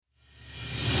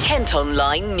Kent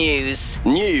Online News.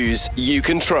 News you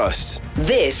can trust.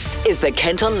 This is the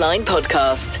Kent Online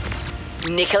Podcast.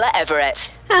 Nicola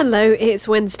Everett. Hello, it's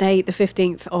Wednesday, the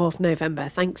 15th of November.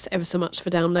 Thanks ever so much for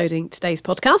downloading today's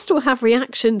podcast. We'll have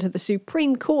reaction to the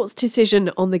Supreme Court's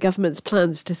decision on the government's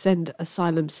plans to send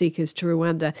asylum seekers to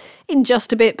Rwanda in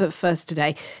just a bit. But first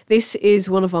today, this is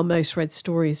one of our most read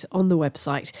stories on the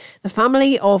website. The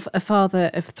family of a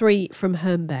father of three from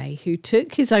Herne Bay who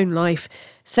took his own life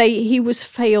say he was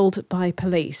failed by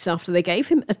police after they gave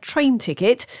him a train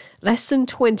ticket less than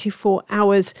 24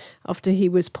 hours after he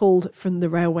was pulled from the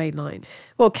railway line.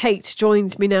 Well, Kate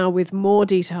joins me now with more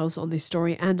details on this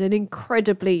story and an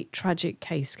incredibly tragic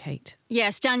case, Kate.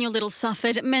 Yes, Daniel Little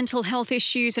suffered mental health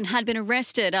issues and had been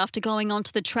arrested after going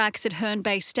onto the tracks at Herne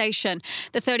Bay station.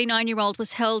 The 39-year-old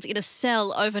was held in a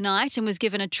cell overnight and was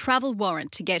given a travel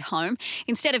warrant to get home.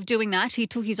 Instead of doing that, he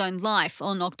took his own life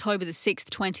on October the 6th,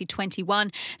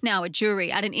 2021. Now a jury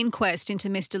at an inquest into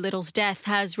Mr Little's death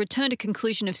has returned a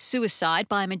conclusion of suicide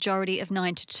by a majority of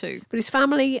 9-2. But his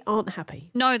family aren't happy.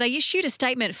 No, they issued a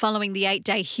statement following the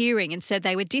 8-day hearing and said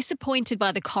they were disappointed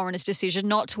by the coroner's decision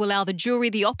not to allow the jury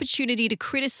the opportunity to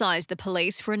criticise the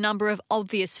police for a number of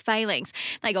obvious failings.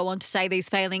 They go on to say these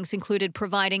failings included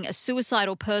providing a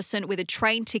suicidal person with a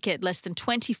train ticket less than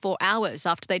 24 hours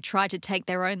after they tried to take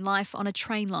their own life on a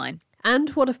train line.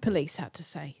 And what have police had to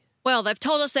say? Well, they've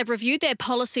told us they've reviewed their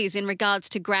policies in regards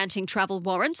to granting travel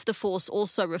warrants. The force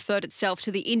also referred itself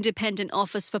to the Independent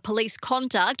Office for Police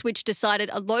Conduct, which decided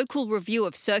a local review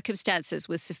of circumstances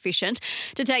was sufficient.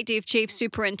 Detective Chief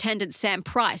Superintendent Sam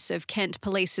Price of Kent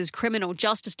Police's Criminal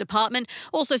Justice Department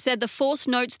also said the force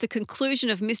notes the conclusion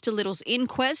of Mr Little's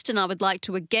inquest, and I would like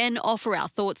to again offer our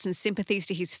thoughts and sympathies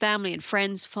to his family and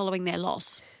friends following their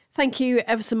loss. Thank you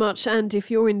ever so much, and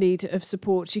if you're in need of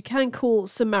support, you can call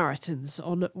Samaritans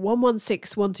on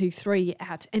 116123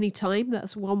 at any time.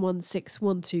 That's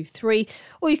 116123,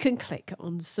 or you can click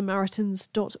on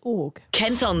samaritans.org.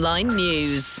 Kent Online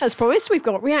News. As promised, we've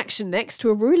got reaction next to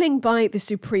a ruling by the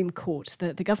Supreme Court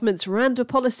that the government's Rwanda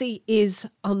policy is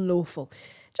unlawful.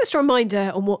 Just a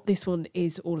reminder on what this one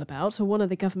is all about. One of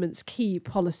the government's key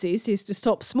policies is to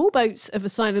stop small boats of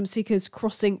asylum seekers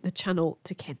crossing the Channel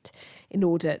to Kent. In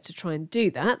order to try and do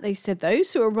that, they said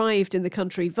those who arrived in the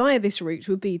country via this route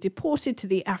would be deported to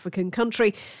the African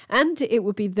country, and it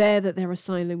would be there that their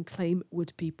asylum claim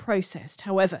would be processed.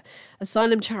 However,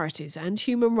 asylum charities and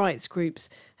human rights groups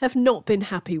have not been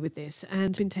happy with this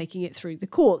and been taking it through the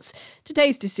courts.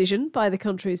 Today's decision by the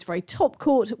country's very top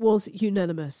court was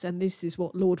unanimous, and this is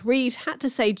what Lord Reid had to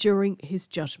say during his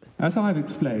judgment. As I've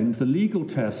explained, the legal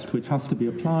test which has to be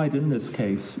applied in this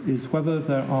case is whether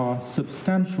there are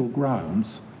substantial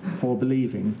grounds for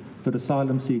believing that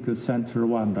asylum seekers sent to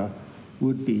Rwanda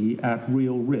would be at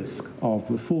real risk of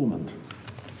refoulement.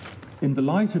 In the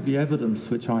light of the evidence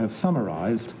which I have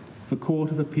summarised, the Court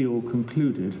of Appeal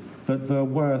concluded that there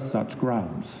were such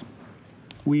grounds.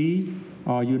 We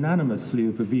are unanimously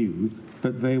of the view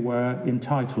that they were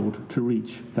entitled to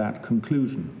reach that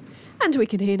conclusion. And we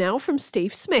can hear now from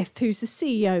Steve Smith, who's the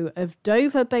CEO of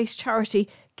Dover-based charity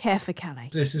Care for Calais.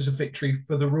 This is a victory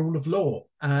for the rule of law.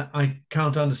 I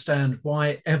can't understand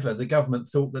why ever the government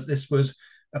thought that this was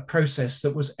a process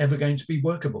that was ever going to be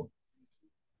workable.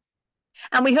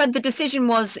 And we heard the decision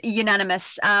was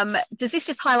unanimous. Does this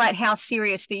just highlight how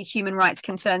serious the human rights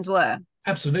concerns were?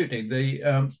 Absolutely.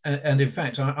 And in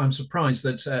fact, I'm surprised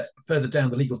that further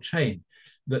down the legal chain,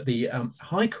 that the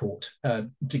High Court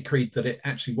decreed that it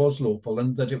actually was lawful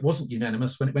and that it wasn't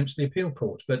unanimous when it went to the Appeal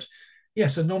Court. But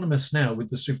yes, anonymous now with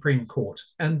the Supreme Court.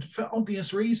 And for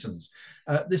obvious reasons,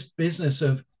 this business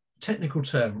of technical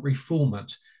term,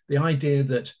 refoulement, the idea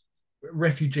that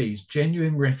refugees,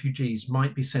 genuine refugees,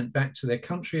 might be sent back to their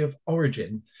country of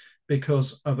origin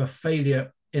because of a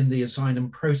failure in the asylum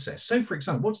process. So, for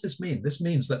example, what does this mean? This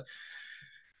means that,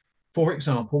 for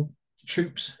example,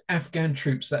 Afghan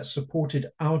troops that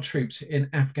supported our troops in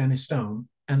Afghanistan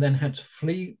and then had to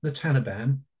flee the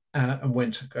Taliban and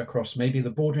went across maybe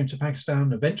the border into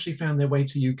Pakistan, eventually found their way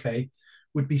to UK,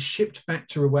 would be shipped back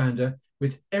to Rwanda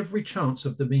with every chance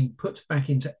of them being put back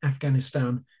into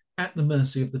Afghanistan at the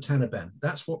mercy of the Taliban.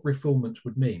 That's what refoulement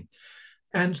would mean.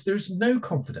 And there's no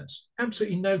confidence,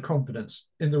 absolutely no confidence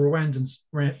in the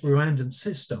Rwandan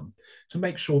system to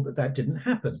make sure that that didn't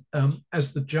happen.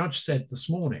 As the judge said this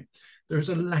morning, there is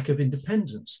a lack of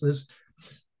independence. There's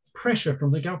pressure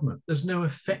from the government. There's no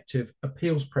effective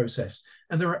appeals process.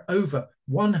 And there are over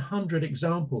 100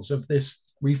 examples of this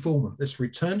refoulement, this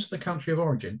return to the country of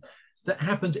origin, that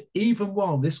happened even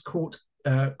while this court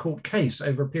case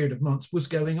over a period of months was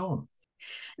going on.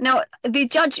 Now, the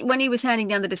judge, when he was handing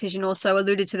down the decision, also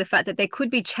alluded to the fact that there could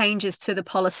be changes to the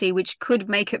policy which could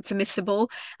make it permissible,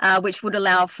 which would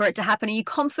allow for it to happen. Are you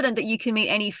confident that you can meet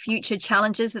any future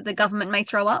challenges that the government may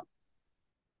throw up?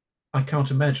 I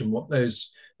can't imagine what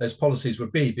those policies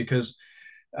would be, because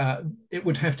it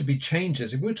would have to be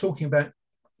changes. If we're talking about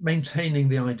maintaining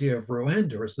the idea of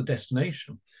Rwanda as the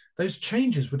destination, those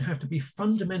changes would have to be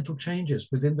fundamental changes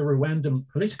within the Rwandan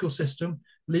political system,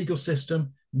 legal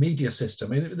system, media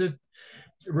system. I mean,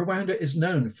 Rwanda is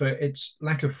known for its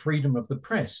lack of freedom of the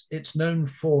press. It's known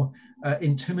for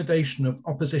intimidation of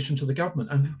opposition to the government.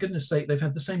 And for goodness sake, they've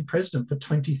had the same president for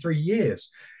 23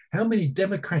 years. How many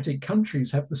democratic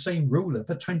countries have the same ruler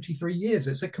for 23 years?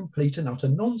 It's a complete and utter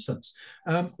nonsense.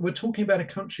 We're talking about a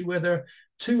country where there are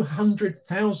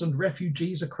 200,000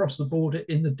 refugees across the border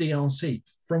in the DRC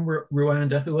from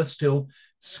Rwanda who are still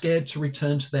scared to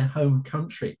return to their home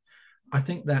country. I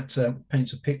think that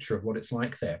paints a picture of what it's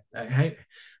like there.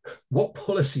 What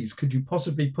policies could you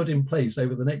possibly put in place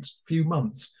over the next few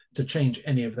months to change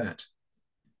any of that?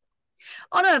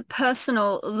 On a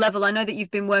personal level, I know that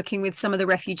you've been working with some of the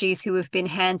refugees who have been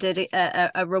handed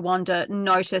a Rwanda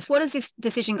notice. What is this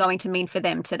decision going to mean for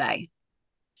them today?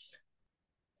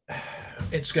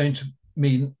 It's going to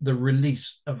mean the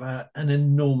release of an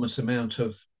enormous amount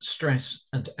of stress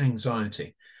and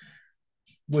anxiety.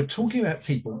 We're talking about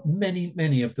people,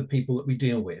 many of the people that we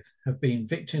deal with have been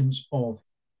victims of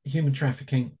human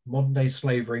trafficking, modern day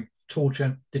slavery,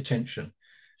 torture, detention.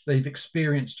 They've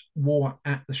experienced war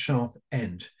at the sharp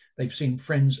end. They've seen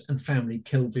friends and family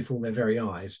killed before their very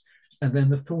eyes. And then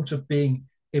the thought of being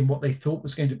in what they thought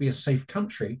was going to be a safe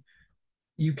country,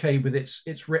 UK with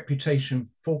its reputation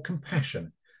for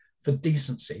compassion, for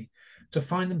decency, to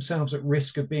find themselves at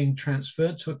risk of being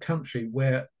transferred to a country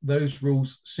where those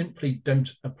rules simply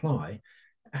don't apply,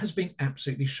 has been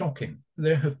absolutely shocking.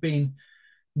 There have been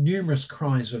numerous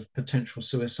cries of potential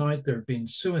suicide. There have been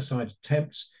suicide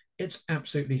attempts. It's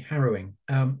absolutely harrowing.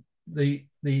 The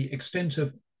extent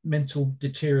of mental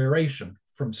deterioration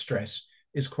from stress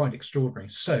is quite extraordinary.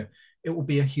 So it will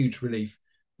be a huge relief.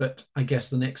 But I guess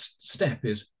the next step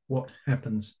is what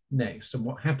happens next. And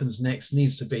what happens next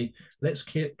needs to be, let's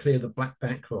clear the black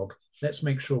backlog. Let's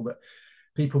make sure that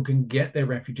people can get their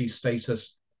refugee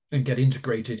status and get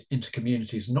integrated into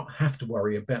communities, and not have to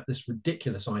worry about this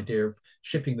ridiculous idea of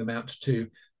shipping them out to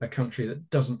a country that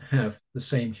doesn't have the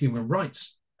same human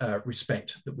rights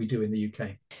respect that we do in the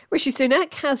UK. Rishi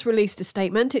Sunak has released a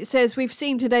statement. It says, "We've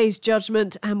seen today's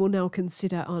judgment and will now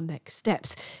consider our next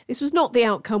steps. This was not the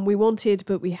outcome we wanted,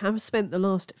 but we have spent the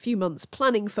last few months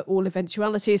planning for all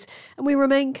eventualities, and we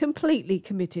remain completely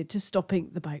committed to stopping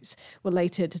the boats." Well,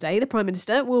 later today, the Prime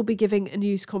Minister will be giving a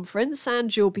news conference,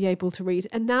 and you'll be able to read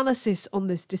analysis on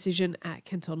this decision at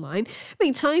Kent Online.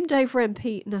 Meantime, Dover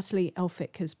MP Natalie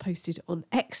Elphicke has posted on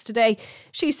X today.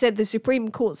 She said the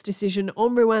Supreme Court's decision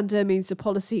on Rwanda means the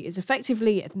policy is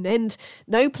effectively at an end.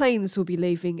 No planes will be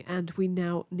leaving, and we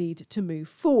now need to move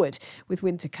forward. With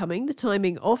winter coming, the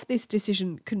timing of this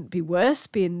decision couldn't be worse,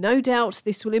 being no doubt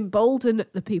this will embolden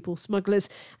the people smugglers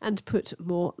and put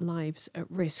more lives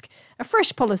at risk. A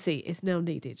fresh policy is now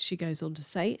needed, she goes on to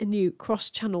say, a new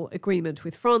cross-channel agreement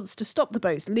with France to stop the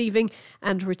boats leaving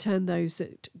and return those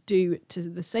that do to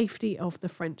the safety of the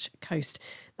French coast.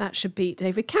 That should be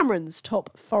David Cameron's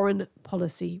top foreign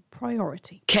policy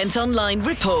priority. Kent Online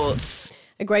reports.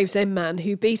 A Gravesend man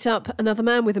who beat up another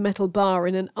man with a metal bar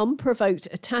in an unprovoked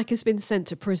attack has been sent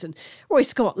to prison. Roy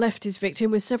Scott left his victim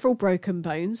with several broken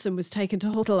bones and was taken to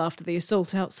hospital after the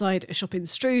assault outside a shop in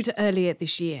Strood earlier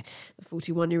this year. The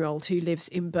 41-year-old who lives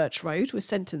in Birch Road was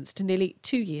sentenced to nearly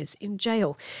 2 years in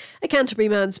jail. A Canterbury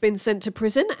man's been sent to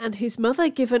prison and his mother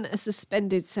given a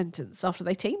suspended sentence after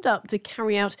they teamed up to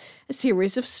carry out a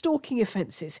series of stalking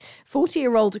offences.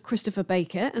 40-year-old Christopher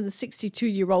Baker and the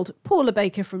 62-year-old Paula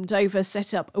Baker from Dover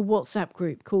set up a WhatsApp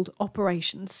group called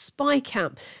Operation Spy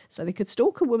Cam so they could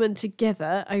stalk a woman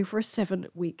together over a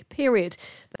 7-week period.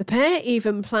 The pair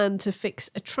even planned to fix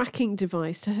a tracking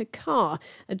device to her car.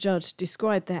 A judge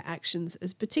described their actions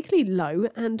as particularly low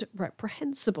and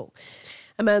reprehensible.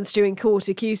 A man's due in court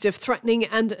accused of threatening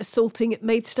and assaulting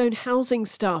Maidstone housing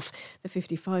staff. The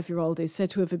 55-year-old is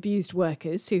said to have abused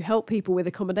workers who help people with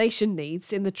accommodation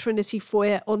needs in the Trinity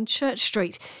foyer on Church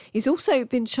Street. He's also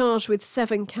been charged with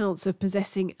 7 counts of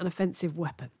possessing an offensive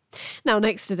weapon. Now,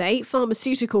 next today,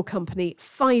 pharmaceutical company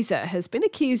Pfizer has been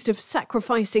accused of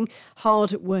sacrificing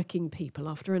hard-working people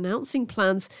after announcing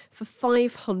plans for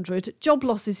 500 job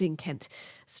losses in Kent.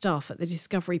 Staff at the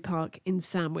Discovery Park in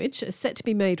Sandwich are set to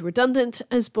be made redundant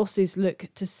as bosses look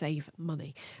to save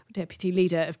money. Deputy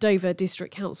Leader of Dover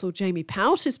District Council Jamie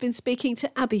Pout has been speaking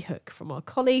to Abby Hook from our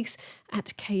colleagues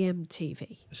at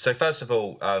KMTV. So first of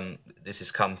all, this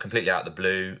has come completely out of the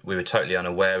blue. We were totally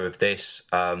unaware of this,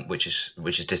 which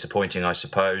is disappointing, I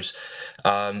suppose.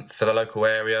 For the local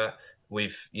area,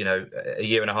 we've, a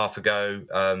year and a half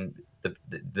ago,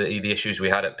 the issues we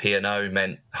had at P&O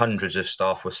meant hundreds of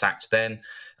staff were sacked then,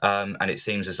 and it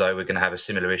seems as though we're going to have a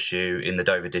similar issue in the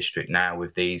Dover district now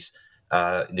with these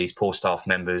poor staff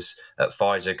members at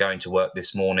Pfizer going to work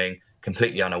this morning,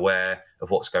 completely unaware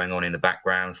of what's going on in the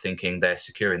background, thinking they're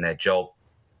securing their job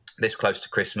this close to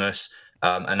Christmas,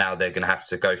 and now they're going to have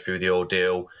to go through the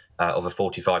ordeal of a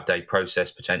 45-day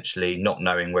process, potentially not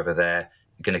knowing whether they're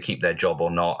going to keep their job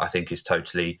or not. I think is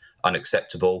totally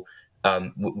unacceptable.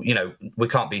 We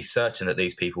can't be certain that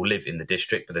these people live in the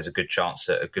district, but there's a good chance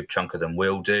that a good chunk of them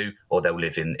will do, or they'll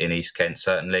live in East Kent,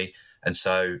 certainly. And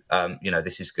so,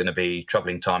 this is going to be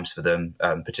troubling times for them,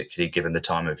 particularly given the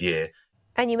time of year.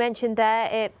 And you mentioned there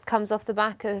it comes off the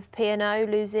back of P&O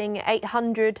losing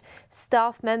 800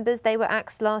 staff members. They were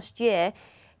axed last year.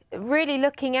 Really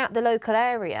looking at the local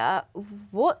area,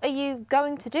 what are you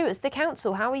going to do as the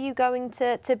council? How are you going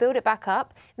to build it back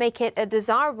up, make it a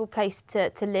desirable place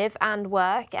to live and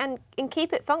work and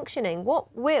keep it functioning?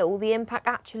 What will the impact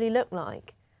actually look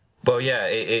like? Well, yeah,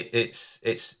 it's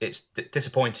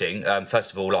disappointing.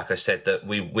 First of all, like I said, that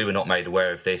we were not made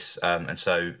aware of this, and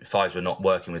so Pfizer were not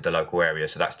working with the local area,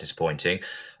 so that's disappointing.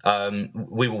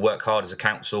 We will work hard as a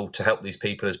council to help these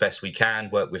people as best we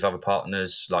can, work with other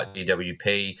partners like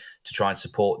DWP to try and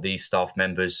support these staff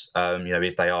members,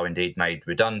 if they are indeed made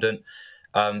redundant.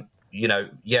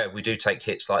 We do take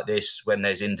hits like this when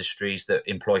there's industries that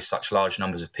employ such large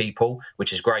numbers of people,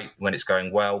 which is great when it's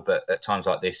going well, but at times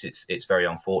like this, it's very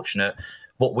unfortunate.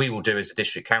 What we will do as a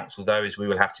district council, though, is we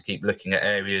will have to keep looking at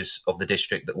areas of the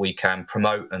district that we can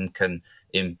promote and can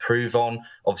improve on.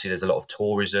 Obviously, there's a lot of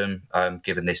tourism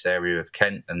given this area of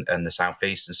Kent and the South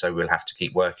East, and so we'll have to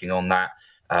keep working on that.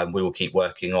 We will keep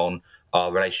working on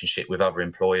our relationship with other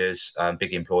employers,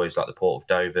 big employers like the Port of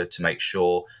Dover, to make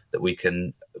sure that we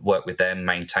can work with them,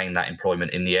 maintain that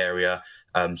employment in the area,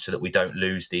 so that we don't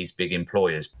lose these big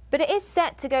employers. But it is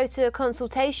set to go to a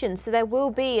consultation, so there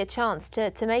will be a chance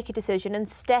to make a decision and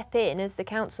step in as the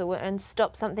council and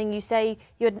stop something you say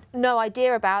you had no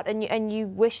idea about and you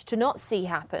wish to not see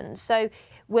happen. So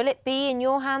will it be in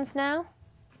your hands now?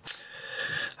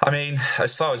 I mean,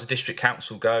 as far as the district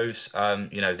council goes,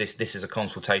 this is a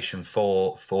consultation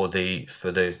for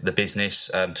the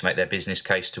business to make their business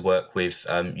case to work with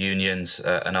unions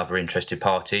and other interested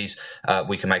parties.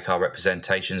 We can make our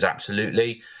representations,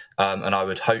 absolutely. And I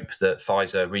would hope that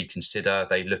Pfizer reconsider.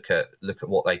 They look at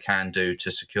what they can do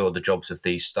to secure the jobs of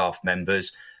these staff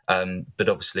members. But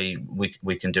obviously,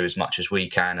 we can do as much as we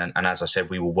can. And as I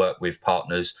said, we will work with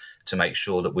partners to make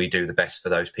sure that we do the best for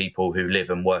those people who live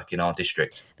and work in our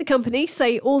district. The company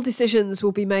say all decisions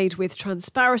will be made with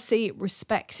transparency,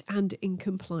 respect and in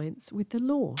compliance with the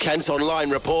law. Kent Online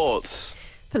reports.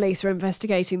 Police are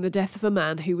investigating the death of a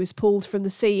man who was pulled from the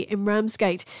sea in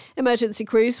Ramsgate. Emergency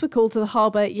crews were called to the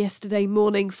harbour yesterday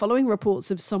morning following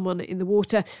reports of someone in the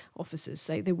water. Officers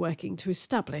say they're working to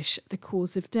establish the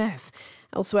cause of death.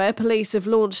 Elsewhere, police have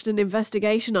launched an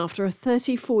investigation after a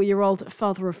 34-year-old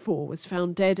father of four was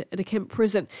found dead at a Kent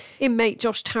prison. Inmate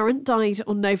Josh Tarrant died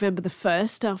on November the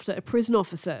 1st after a prison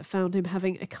officer found him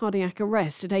having a cardiac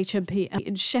arrest at HMP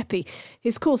in Sheppey.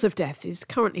 His cause of death is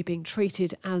currently being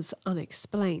treated as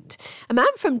unexplained. A man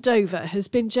from Dover has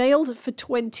been jailed for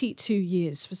 22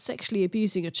 years for sexually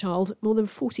abusing a child more than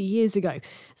 40 years ago.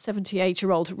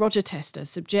 78-year-old Roger Tester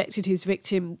subjected his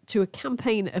victim to a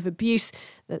campaign of abuse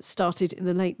that started in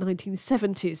the late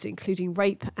 1970s, including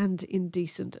rape and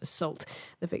indecent assault.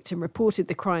 The victim reported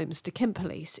the crimes to Kent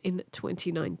Police in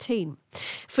 2019.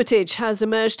 Footage has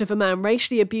emerged of a man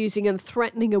racially abusing and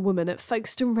threatening a woman at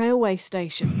Folkestone railway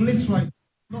station. Obliterate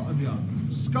a lot of you.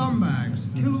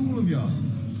 Scumbags. Kill all of you.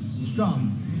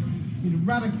 Scum.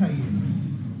 Eradicating.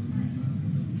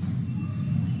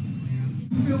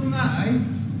 Film that, eh?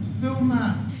 Film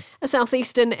that. A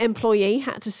southeastern employee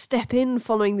had to step in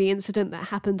following the incident that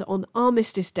happened on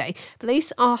Armistice Day.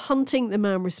 Police are hunting the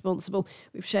man responsible.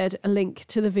 We've shared a link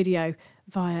to the video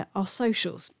via our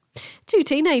socials. 2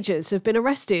 teenagers have been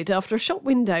arrested after a shop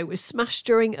window was smashed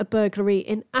during a burglary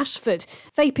in Ashford.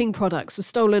 Vaping products were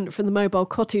stolen from the mobile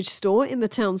cottage store in the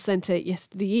town centre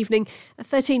yesterday evening. A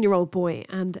 13-year-old boy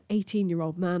and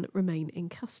 18-year-old man remain in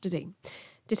custody.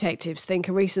 Detectives think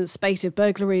a recent spate of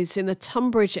burglaries in the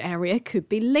Tunbridge area could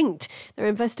be linked. They're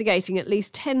investigating at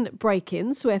least 10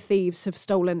 break-ins where thieves have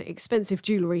stolen expensive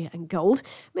jewellery and gold.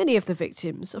 Many of the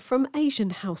victims are from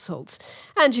Asian households.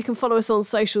 And you can follow us on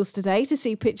socials today to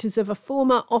see pictures of a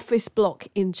former office block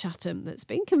in Chatham that's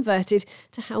been converted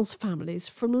to house families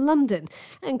from London.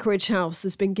 Anchorage House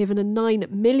has been given a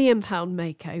 £9 million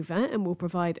makeover and will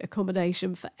provide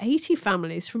accommodation for 80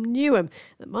 families from Newham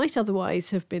that might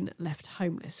otherwise have been left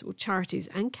homeless. Well, charities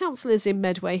and councillors in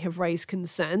Medway have raised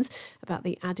concerns about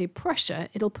the added pressure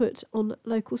it'll put on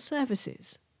local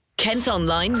services. Kent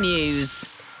Online News.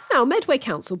 Now, Medway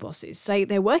Council bosses say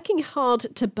they're working hard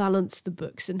to balance the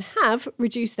books and have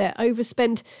reduced their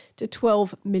overspend to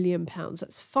 £12 million.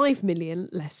 That's £5 million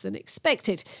less than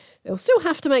expected. They'll still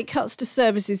have to make cuts to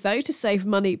services, though, to save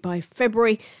money by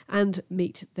February and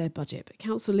meet their budget. But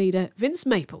Council leader Vince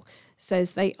Maple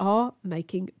says they are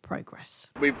making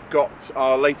progress. We've got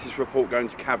our latest report going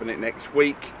to Cabinet next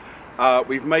week.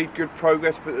 We've made good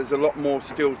progress, but there's a lot more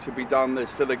still to be done. There's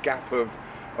still a gap of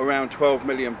around £12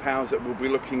 million that we'll be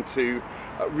looking to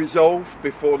resolve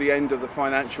before the end of the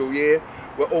financial year.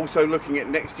 We're also looking at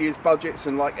next year's budgets,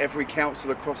 and like every council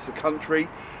across the country,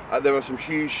 there are some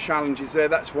huge challenges there.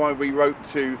 That's why we wrote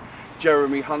to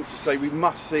Jeremy Hunt to say we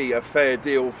must see a fair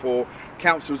deal for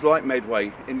councils like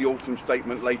Medway in the autumn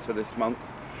statement later this month.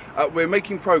 We're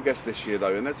making progress this year,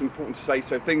 though, and that's important to say.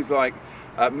 So things like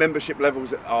membership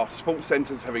levels at our sports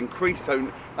centres have increased,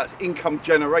 so that's income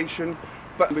generation.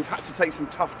 But we've had to take some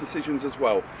tough decisions as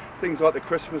well. Things like the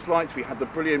Christmas lights, we had the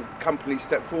brilliant company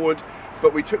step forward,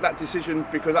 but we took that decision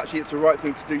because actually it's the right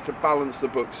thing to do to balance the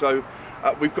book. So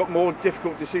we've got more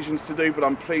difficult decisions to do, but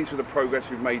I'm pleased with the progress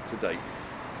we've made to date.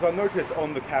 So I noticed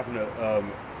on the Cabinet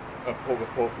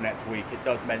report for next week, it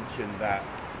does mention that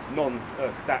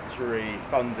non-statutory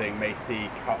funding may see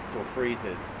cuts or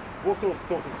freezes. What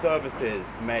sorts of services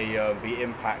may be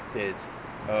impacted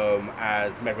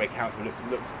as Medway Council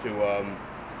looks to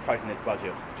tighten its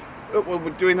budget? Well, we're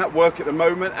doing that work at the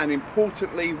moment, and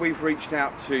importantly, we've reached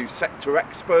out to sector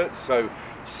experts, so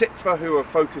SITFA, who are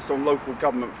focused on local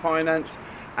government finance,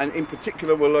 and in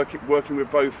particular we're working with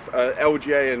both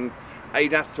LGA and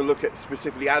ADAS to look at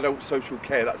specifically adult social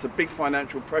care. That's a big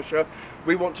financial pressure.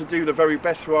 We want to do the very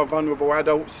best for our vulnerable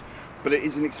adults, but it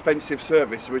is an expensive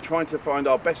service. So we're trying to find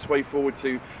our best way forward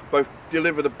to both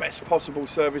deliver the best possible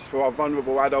service for our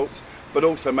vulnerable adults, but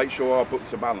also make sure our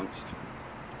books are balanced.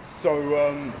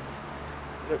 So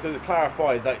to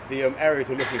clarify, that the areas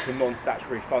we're looking for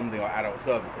non-statutory funding are adult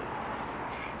services.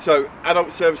 So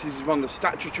adult services is one of the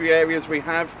statutory areas we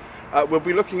have. We'll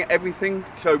be looking at everything.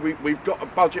 So we've got a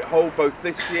budget hole both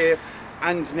this year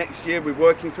and next year. We're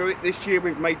working through it. This year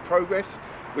we've made progress.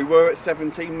 We were at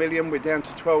 17 million, we're down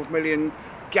to 12 million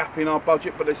gap in our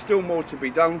budget, but there's still more to be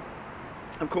done.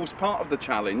 Of course, part of the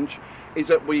challenge is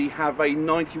that we have a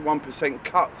 91%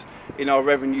 cut in our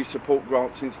revenue support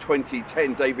grant since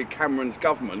 2010, David Cameron's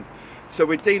government. So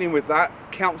we're dealing with that.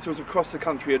 Councils across the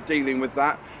country are dealing with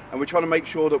that, and we're trying to make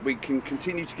sure that we can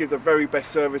continue to give the very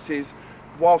best services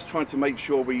whilst trying to make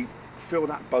sure we fill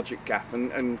that budget gap.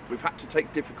 And we've had to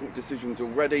take difficult decisions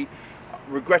already.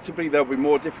 Regrettably, there'll be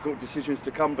more difficult decisions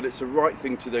to come, but it's the right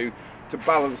thing to do to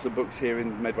balance the books here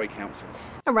in Medway Council.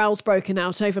 A row's broken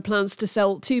out over plans to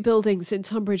sell 2 buildings in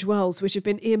Tunbridge Wells, which have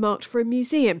been earmarked for a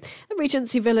museum. The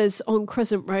Regency Villas on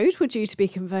Crescent Road were due to be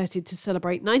converted to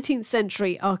celebrate 19th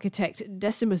century architect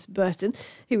Decimus Burton,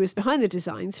 who was behind the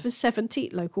designs for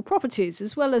 70 local properties,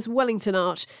 as well as Wellington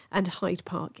Arch and Hyde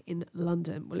Park in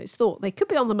London. Well, it's thought they could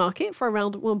be on the market for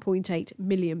around £1.8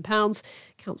 million.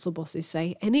 Council bosses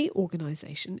say any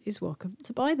organisation is welcome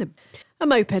to buy them. A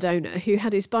moped owner who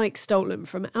had his bike stolen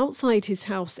from outside his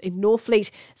house in Northfleet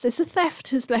says the theft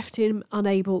has left him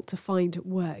unable to find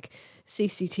work.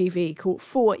 CCTV caught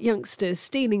 4 youngsters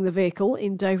stealing the vehicle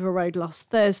in Dover Road last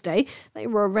Thursday. They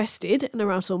were arrested and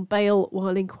are out on bail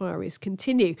while inquiries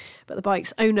continue. But the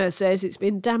bike's owner says it's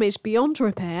been damaged beyond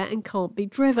repair and can't be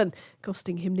driven,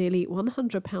 costing him nearly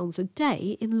 £100 a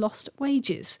day in lost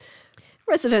wages.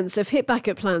 Residents have hit back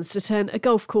at plans to turn a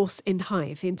golf course in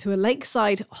Hythe into a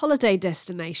lakeside holiday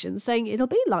destination, saying it'll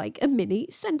be like a mini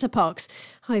Centre Parks.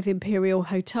 Hythe Imperial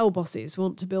Hotel bosses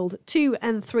want to build 2-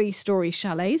 and 3-storey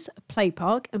chalets, a play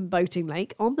park and boating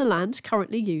lake on the land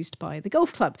currently used by the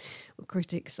golf club.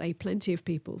 Critics say plenty of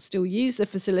people still use the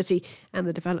facility and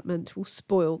the development will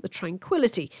spoil the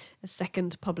tranquility. A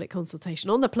second public consultation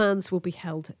on the plans will be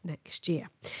held next year.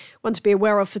 One to be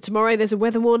aware of for tomorrow, there's a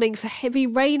weather warning for heavy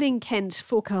rain in Kent.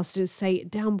 Forecasters say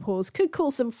downpours could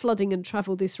cause some flooding and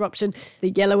travel disruption.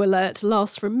 The yellow alert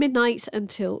lasts from midnight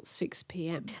until 6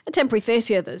 p.m. A temporary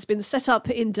theatre that's been set up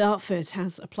in Dartford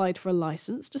has applied for a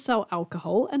licence to sell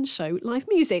alcohol and show live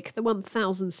music. The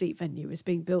 1,000-seat venue is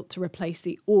being built to replace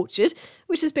the Orchard,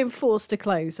 which has been forced to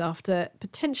close after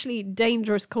potentially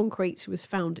dangerous concrete was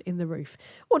found in the roof.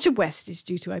 Orchard West is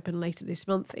due to open later this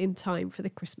month in time for the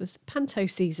Christmas panto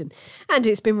season. And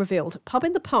it's been revealed Pub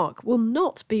in the Park will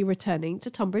not be returning to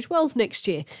Tunbridge Wells next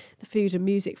year. The Food and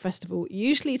Music Festival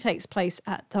usually takes place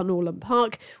at Dunallen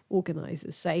Park.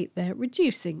 Organisers say they're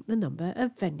reducing the number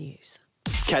of venues.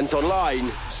 Kent Online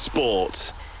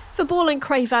Sport. Football and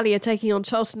Cray Valley are taking on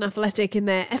Charlton Athletic in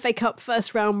their FA Cup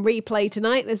first round replay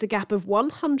tonight. There's a gap of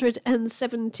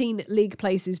 117 league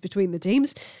places between the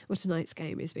teams. Well, tonight's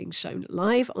game is being shown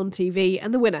live on TV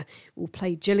and the winner will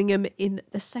play Gillingham in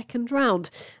the second round.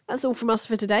 That's all from us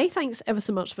for today. Thanks ever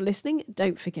so much for listening.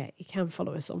 Don't forget you can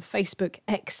follow us on Facebook,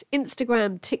 X,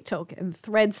 Instagram, TikTok and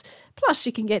Threads. Plus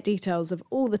you can get details of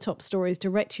all the top stories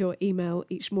direct to your email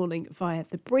each morning via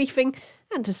The Briefing.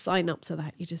 And to sign up to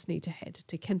that, you just need to head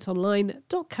to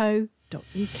kentonline.co.uk.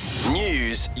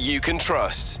 News you can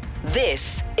trust.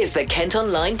 This is the Kent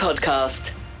Online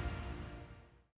Podcast.